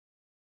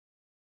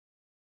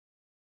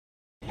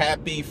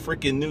happy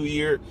freaking New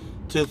Year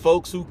to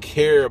folks who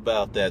care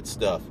about that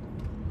stuff.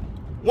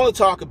 I want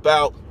to talk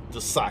about the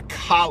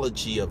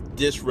psychology of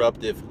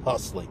disruptive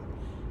hustling.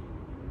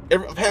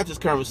 I've had this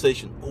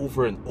conversation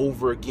over and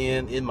over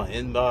again in my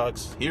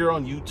inbox, here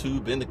on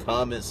YouTube, in the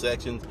comment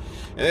sections.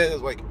 And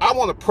it's like, I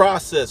want a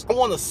process. I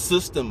want a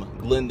system,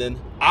 Glendon.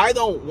 I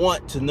don't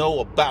want to know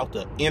about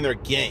the inner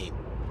game.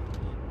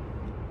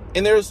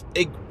 And there's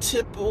a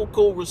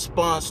typical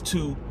response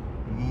to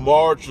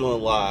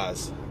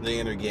marginalize the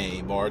inner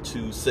game, or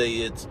to say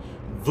it's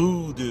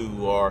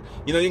voodoo, or,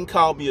 you can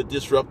call me a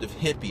disruptive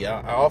hippie.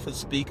 I often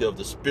speak of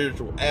the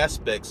spiritual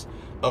aspects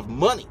of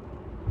money.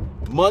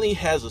 Money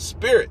has a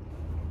spirit,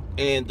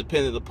 and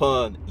depending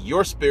upon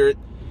your spirit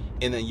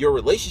and then your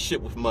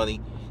relationship with money,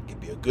 it could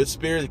be a good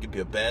spirit, it could be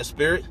a bad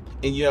spirit.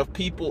 And you have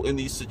people in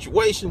these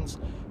situations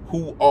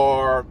who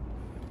are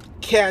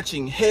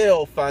catching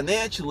hell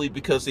financially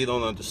because they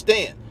don't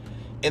understand,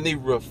 and they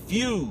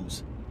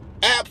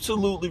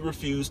absolutely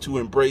refuse to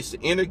embrace the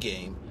inner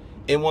game,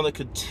 and want to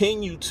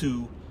continue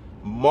to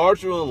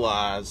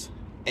marginalize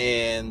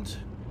and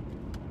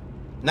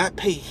not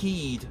pay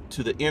heed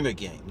to the inner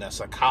game, that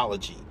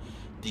psychology,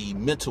 the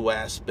mental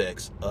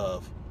aspects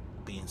of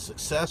being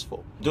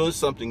successful, doing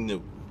something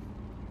new.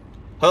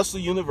 Hustle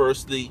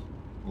University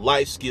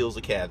Life Skills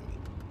Academy.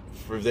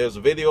 If there's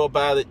a video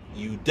about it,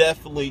 you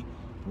definitely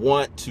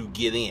want to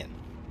get in.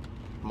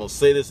 I'm going to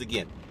say this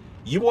again.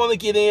 You want to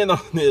get in on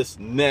this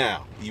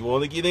now. You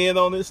want to get in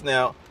on this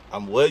now.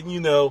 I'm letting you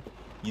know,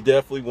 you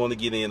definitely want to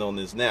get in on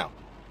this now.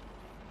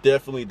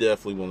 Definitely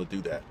want to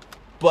do that.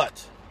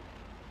 But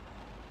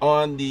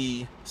on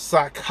the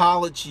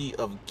psychology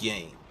of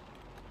game,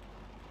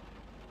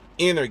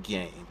 inner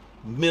game,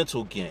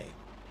 mental game,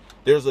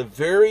 there's a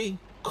very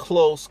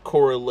close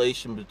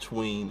correlation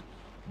between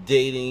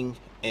dating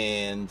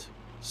and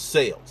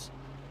sales.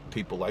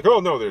 People like, oh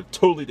no, they're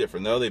totally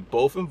different. No, they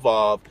both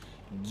involve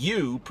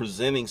you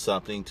presenting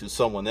something to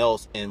someone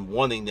else and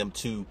wanting them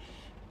to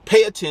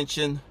pay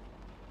attention,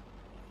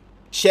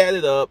 chat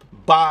it up,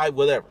 buy,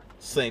 whatever.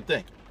 Same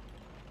thing.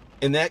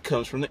 And that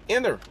comes from the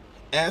inner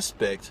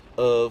aspect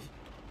of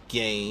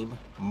game,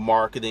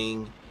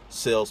 marketing,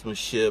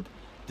 salesmanship,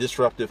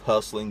 disruptive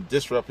hustling,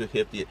 disruptive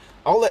hippie.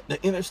 All that, the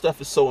inner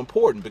stuff is so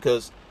important,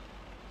 because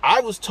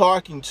I was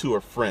talking to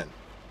a friend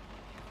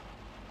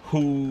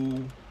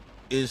who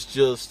is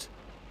just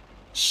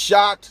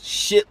shocked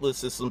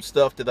shitless at some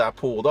stuff that I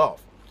pulled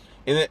off.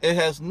 And it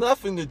has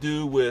nothing to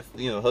do with,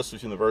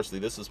 Hustlers University.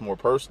 This is more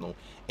personal.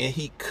 And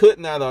he could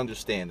not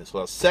understand it.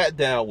 So I sat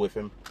down with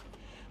him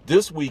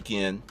this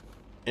weekend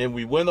and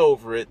we went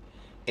over it,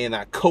 and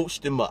I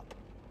coached him up.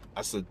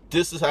 I said,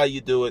 this is how you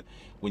do it.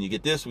 When you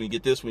get this, when you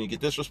get this, when you get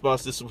this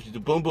response, this is what you do.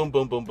 Boom, boom,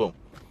 boom, boom, boom.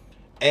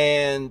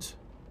 And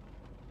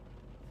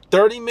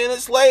 30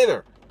 minutes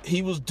later,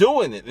 he was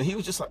doing it, and he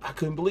was just like, I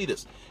couldn't believe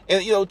this.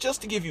 And,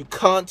 just to give you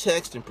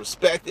context and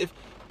perspective,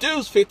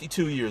 dude's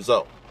 52 years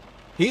old.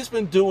 He's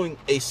been doing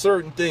a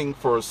certain thing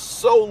for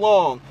so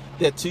long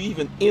that to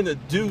even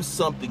introduce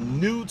something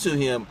new to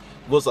him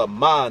was a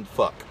mind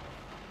fuck.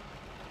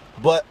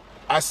 But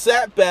I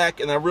sat back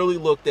and I really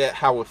looked at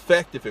how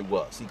effective it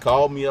was. He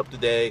called me up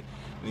today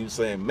and he was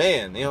saying,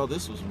 man,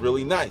 this was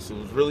really nice. It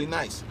was really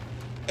nice.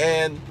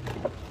 And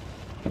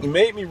it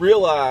made me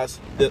realize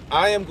that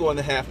I am going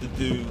to have to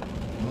do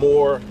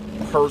more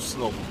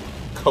personal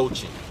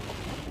coaching.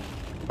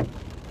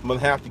 I'm going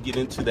to have to get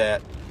into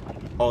that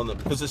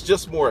because it's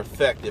just more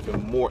effective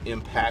and more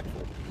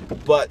impactful.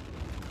 But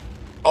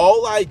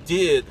all I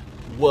did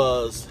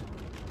was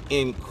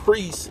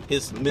increase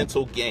his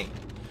mental game.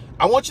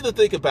 I want you to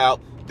think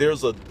about,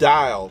 there's a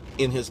dial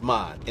in his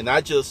mind, and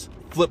I just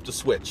flipped a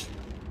switch.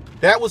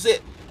 That was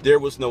it. There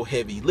was no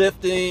heavy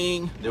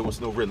lifting. There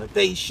was no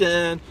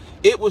renovation.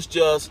 It was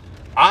just,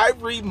 I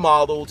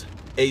remodeled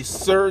a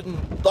certain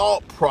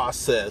thought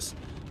process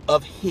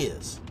of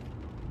his.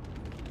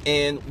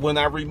 And when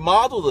I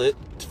remodeled it,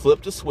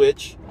 flipped a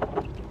switch,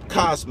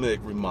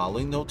 cosmetic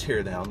remodeling, no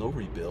tear down, no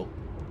rebuild,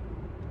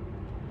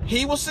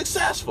 he was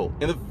successful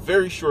in a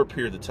very short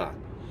period of time.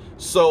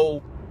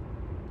 So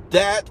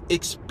that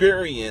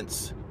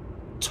experience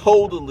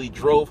totally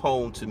drove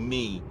home to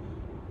me,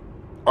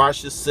 or I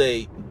should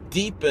say,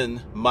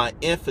 deepened my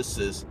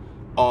emphasis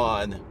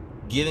on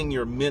getting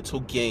your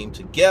mental game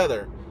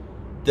together,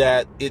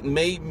 that it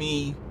made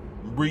me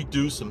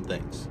redo some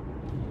things.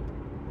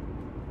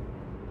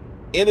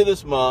 End of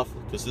this month,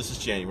 because this is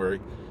January,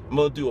 I'm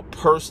going to do a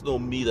personal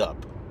meetup.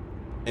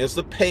 And it's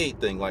a paid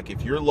thing. Like,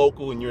 if you're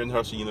local and you're in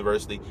Hustle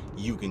University,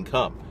 you can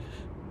come.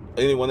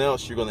 Anyone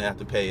else, you're going to have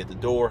to pay at the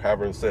door,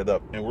 however it's set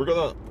up. And we're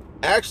going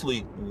to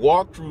actually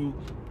walk through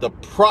the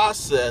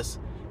process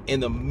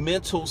and the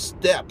mental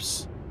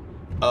steps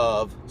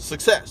of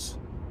success.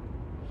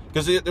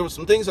 Because there were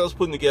some things I was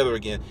putting together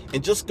again.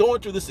 And just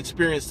going through this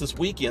experience this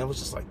weekend, I was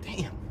just like,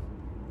 damn,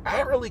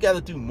 I really got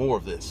to do more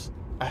of this.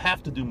 I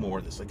have to do more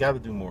of this. I got to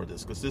do more of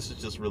this, because this is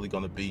just really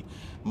going to be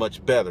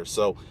much better.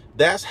 So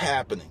that's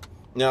happening.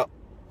 Now,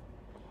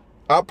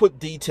 I'll put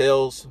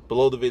details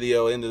below the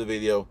video, end of the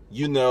video.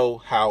 You know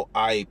how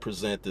I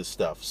present this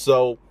stuff.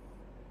 So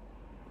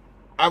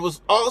I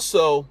was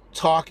also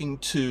talking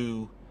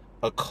to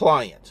a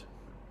client.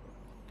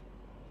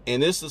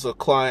 And this is a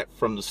client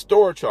from the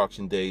storage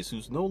auction days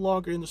who's no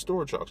longer in the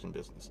storage auction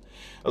business.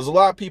 There's a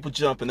lot of people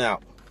jumping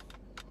out.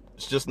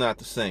 It's just not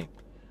the same.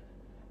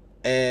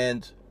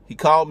 And he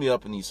called me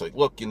up and he's like,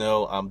 look,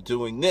 I'm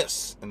doing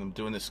this. And I'm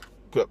doing this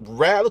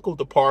radical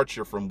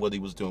departure from what he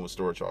was doing with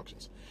storage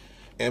auctions.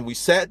 And we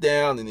sat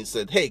down and he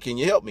said, hey, can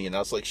you help me? And I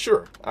was like,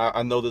 sure,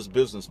 I know this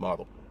business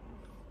model.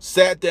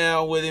 Sat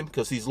down with him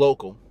because he's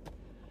local.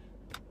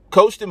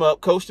 Coached him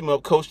up.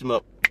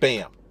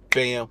 Bam,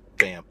 bam,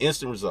 bam.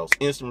 Instant results.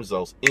 I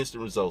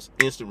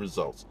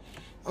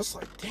was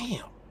like,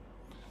 damn.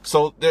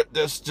 So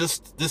there's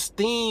just this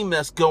theme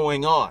that's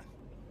going on.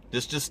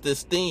 There's just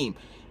this theme.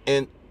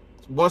 And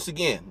once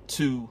again,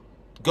 to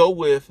go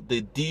with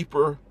the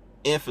deeper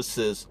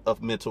emphasis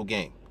of mental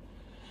game.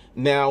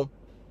 Now,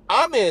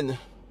 I'm in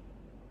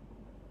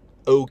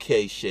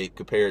okay shape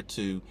compared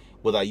to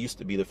what I used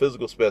to be, the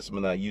physical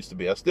specimen I used to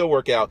be. I still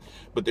work out,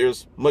 but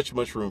there's much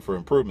room for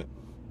improvement.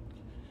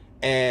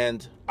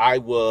 And I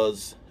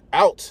was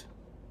out.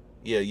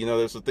 Yeah,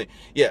 there's a thing.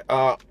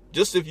 Yeah,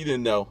 just if you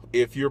didn't know,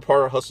 if you're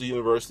part of Hustle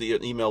University,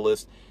 an email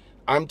list,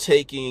 I'm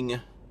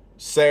taking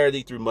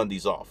Saturday through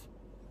Mondays off.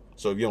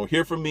 So if you don't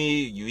hear from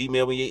me, you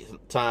email me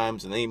 8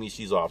 times, and Amy,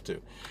 she's off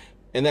too.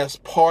 And that's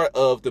part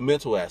of the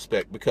mental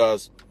aspect,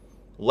 because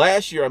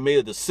last year I made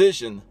a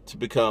decision to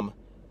become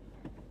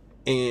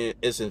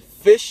as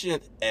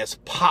efficient as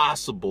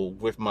possible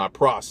with my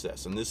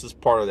process. And this is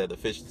part of that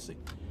efficiency.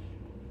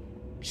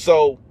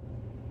 So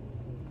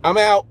I'm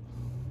out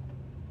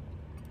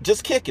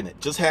just kicking it,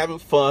 just having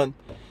fun.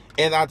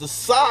 And I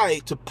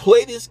decide to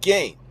play this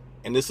game.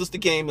 And this is the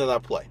game that I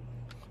play.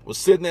 I was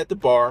sitting at the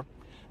bar,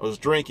 I was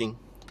drinking,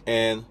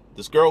 and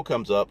this girl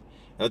comes up,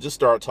 and I just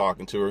start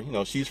talking to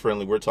her. She's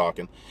friendly, we're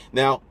talking.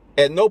 Now,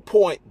 at no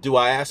point do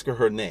I ask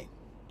her name.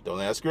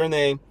 Don't ask her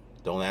name.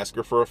 Don't ask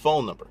her for a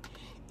phone number.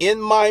 In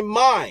my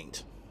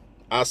mind,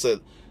 I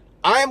said,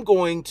 I am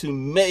going to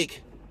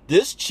make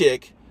this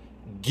chick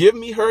give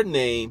me her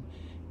name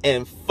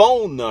and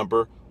phone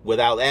number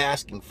without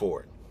asking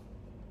for it.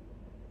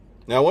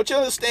 Now, I want you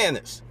to understand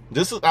this.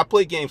 I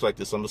play games like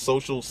this. I'm a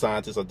social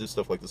scientist. I do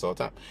stuff like this all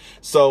the time.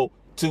 So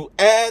to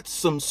add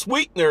some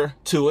sweetener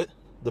to it,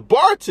 the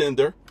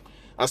bartender,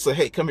 I said,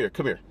 hey, come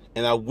here.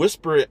 And I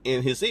whisper it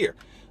in his ear.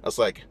 I was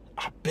like,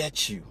 I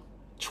bet you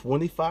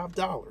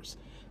 $25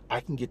 I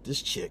can get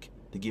this chick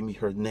to give me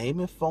her name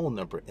and phone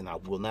number, and I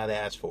will not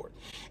ask for it.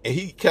 And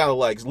he kind of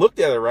like looked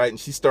at her, right? And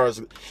she starts,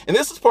 and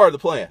this is part of the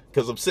plan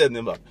because I'm setting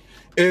him up.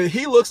 And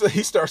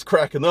he starts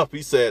cracking up.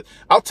 He said,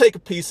 I'll take a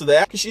piece of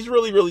that because she's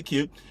really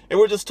cute. And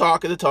we're just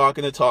talking.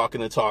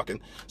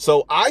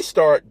 So I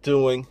start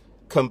doing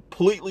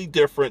completely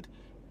different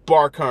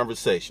bar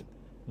conversation.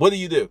 What do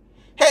you do?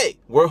 Hey,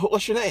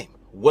 what's your name?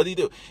 What do you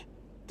do?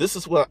 This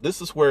is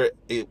where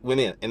it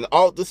went in. And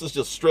all this is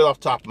just straight off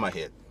the top of my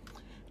head.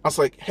 I was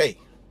like, hey,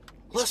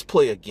 let's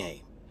play a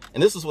game.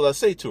 And this is what I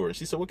say to her.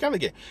 She said, what kind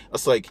of game? I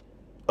was like,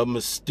 a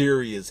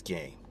mysterious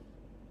game.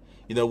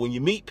 When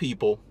you meet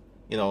people,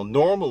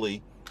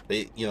 normally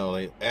they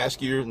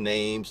ask you your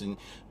names and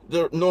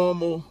the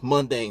normal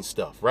mundane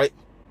stuff, right?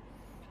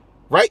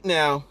 Right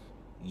now,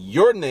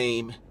 your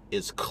name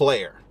is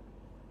Claire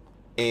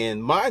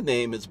and my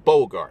name is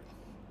Bogart.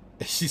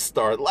 And she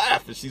started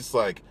laughing. She's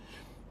like,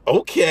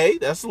 okay,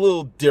 that's a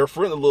little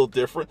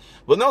different.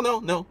 But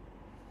no.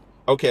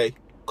 Okay,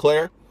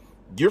 Claire,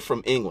 you're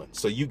from England,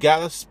 so you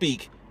gotta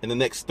speak in the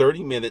next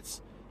 30 minutes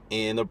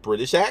in a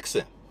British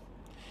accent.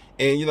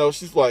 And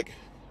she's like,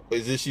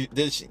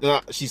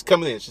 she's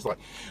coming in, she's like,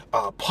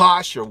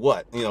 posh or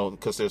what?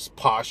 Because there's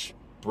posh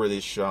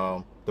British,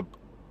 the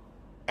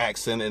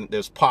accent, and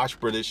there's posh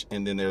British,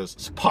 and then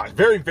there's posh,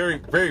 very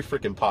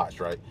freaking posh,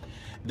 right?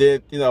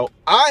 Then,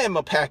 I am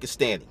a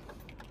Pakistani.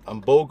 I'm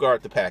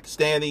Bogart the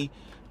Pakistani.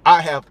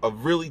 I have a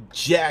really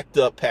jacked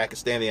up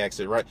Pakistani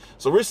accent, right?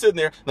 So we're sitting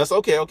there, and that's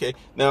okay.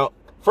 Now,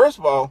 first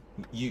of all,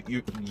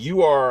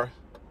 you are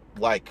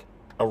like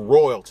a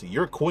royalty.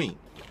 You're a queen.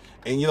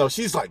 And,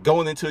 she's like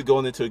going into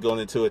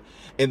it.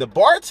 And the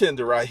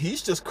bartender, right,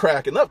 he's just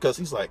cracking up because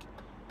he's like,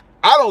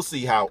 I don't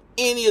see how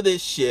any of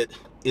this shit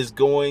is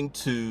going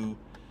to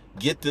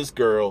get this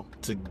girl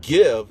to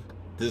give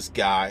this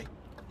guy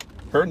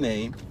her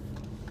name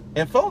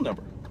and phone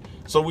number.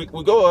 So we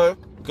go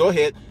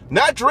ahead,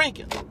 not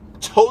drinking,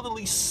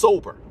 totally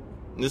sober.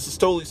 And this is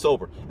totally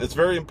sober. And it's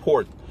very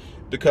important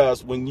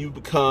because when you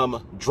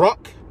become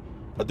drunk,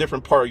 a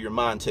different part of your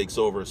mind takes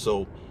over.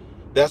 So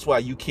that's why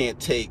you can't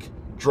take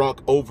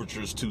drunk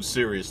overtures too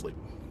seriously.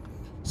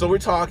 So we're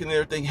talking and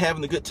everything,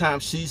 having a good time.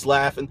 She's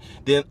laughing.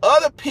 Then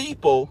other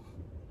people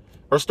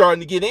are starting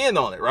to get in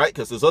on it, right?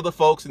 Because there's other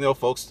folks,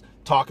 folks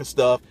talking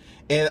stuff.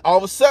 And all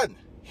of a sudden,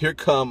 here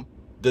come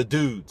the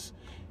dudes.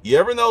 You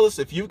ever notice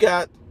if you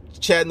got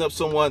chatting up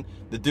someone,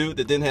 the dude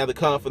that didn't have the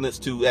confidence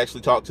to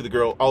actually talk to the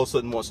girl all of a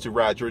sudden wants to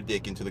ride your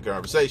dick into the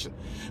conversation?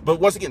 But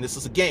once again, this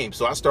is a game.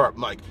 So I start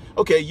like,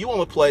 okay, you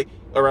want to play?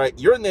 All right,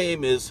 your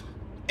name is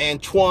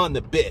Antoine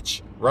the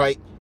bitch, right?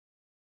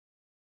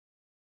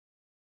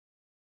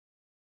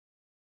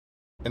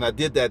 And I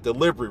did that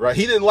delivery, right?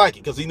 He didn't like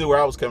it because he knew where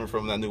I was coming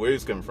from and I knew where he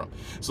was coming from.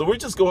 So we're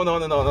just going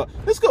on and on and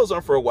on. This goes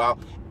on for a while.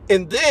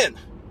 And then,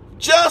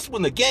 just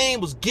when the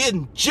game was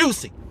getting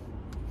juicy,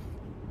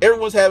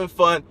 everyone's having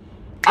fun,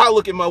 I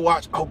look at my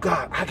watch. Oh,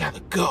 God, I got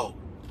to go.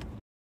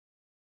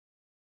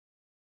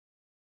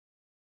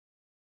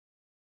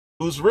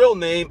 Whose real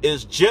name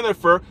is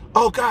Jennifer.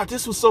 Oh, God,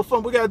 this was so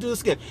fun. We got to do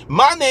this again.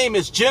 My name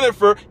is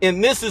Jennifer,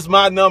 and this is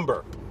my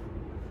number.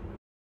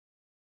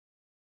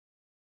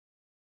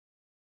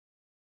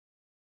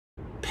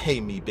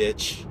 Pay me,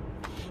 bitch.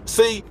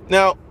 See,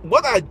 now,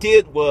 what I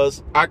did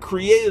was I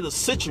created a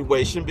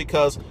situation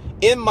because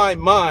in my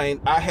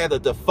mind, I had a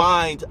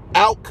defined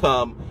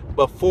outcome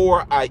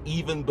before I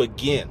even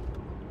begin.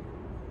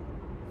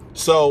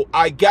 So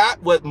I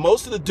got what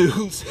most of the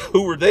dudes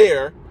who were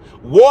there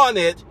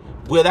wanted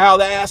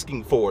without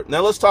asking for it.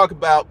 Now let's talk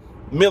about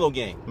middle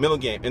game.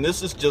 And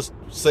this is just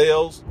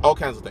sales, all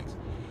kinds of things.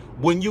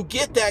 When you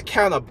get that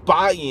kind of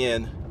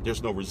buy-in,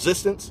 there's no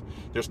resistance,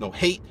 there's no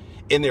hate,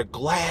 and they're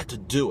glad to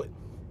do it.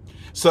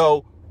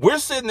 So we're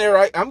sitting there,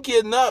 right? I'm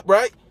getting up,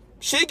 right?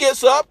 She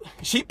gets up,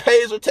 she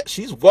pays her,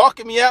 she's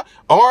walking me out,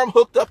 arm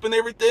hooked up and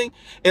everything.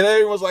 And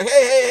everyone's like,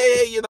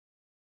 hey, you know.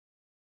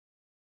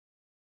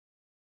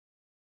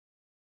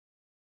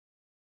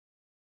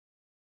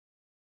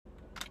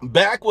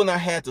 Back when I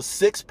had the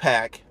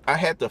six-pack, I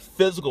had the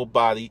physical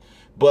body,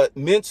 but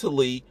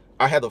mentally,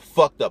 I had a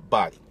fucked up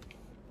body.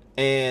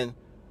 And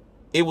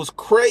it was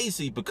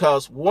crazy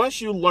because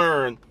once you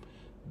learn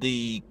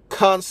the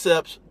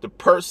concepts, the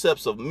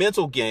percepts of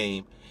mental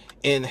game,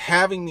 and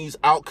having these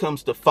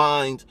outcomes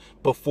defined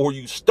before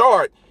you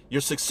start,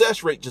 your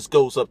success rate just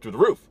goes up through the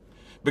roof.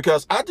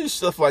 Because I do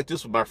stuff like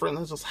this with my friends. I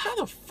was just, how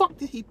the fuck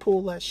did he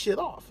pull that shit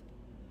off?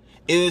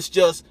 And it's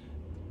just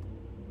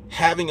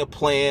having a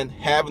plan,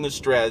 having a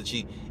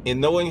strategy,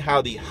 and knowing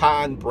how the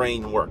hind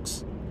brain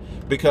works.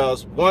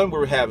 Because one,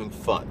 we're having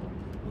fun.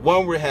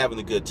 One, we're having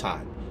a good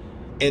time.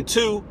 And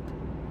two,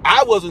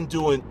 I wasn't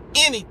doing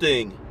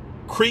anything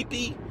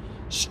creepy,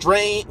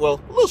 strange,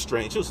 well, a little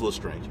strange, it was a little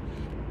strange.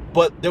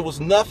 But there was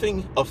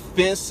nothing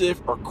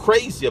offensive or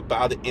crazy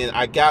about it, and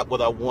I got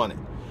what I wanted.